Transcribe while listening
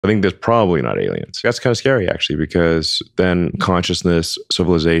I think there's probably not aliens. That's kind of scary, actually, because then consciousness,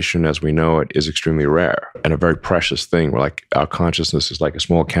 civilization as we know it, is extremely rare and a very precious thing. We're like, our consciousness is like a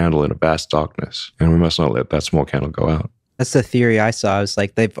small candle in a vast darkness, and we must not let that small candle go out. That's the theory I saw. It was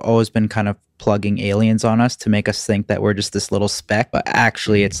like they've always been kind of plugging aliens on us to make us think that we're just this little speck, but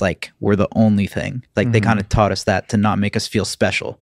actually it's like we're the only thing. Like they kind of taught us that to not make us feel special.